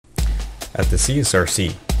At the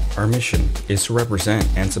CSRC, our mission is to represent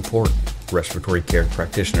and support respiratory care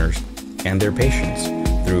practitioners and their patients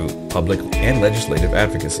through public and legislative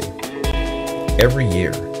advocacy. Every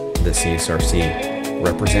year, the CSRC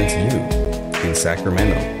represents you in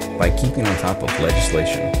Sacramento by keeping on top of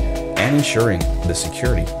legislation and ensuring the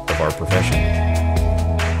security of our profession.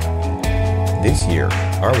 This year,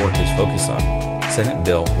 our work is focused on Senate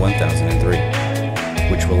Bill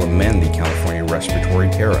 1003, which will amend the California Respiratory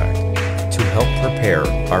Care Act to help prepare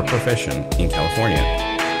our profession in California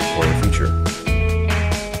for the future.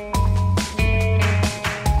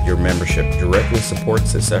 Your membership directly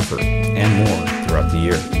supports this effort and more throughout the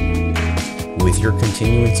year. With your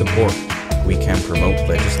continuing support, we can promote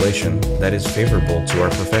legislation that is favorable to our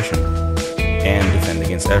profession and defend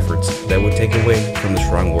against efforts that would take away from the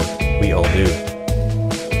strong work we all do.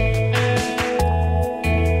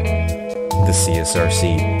 The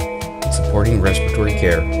CSRC, supporting respiratory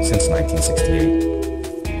care since 1968.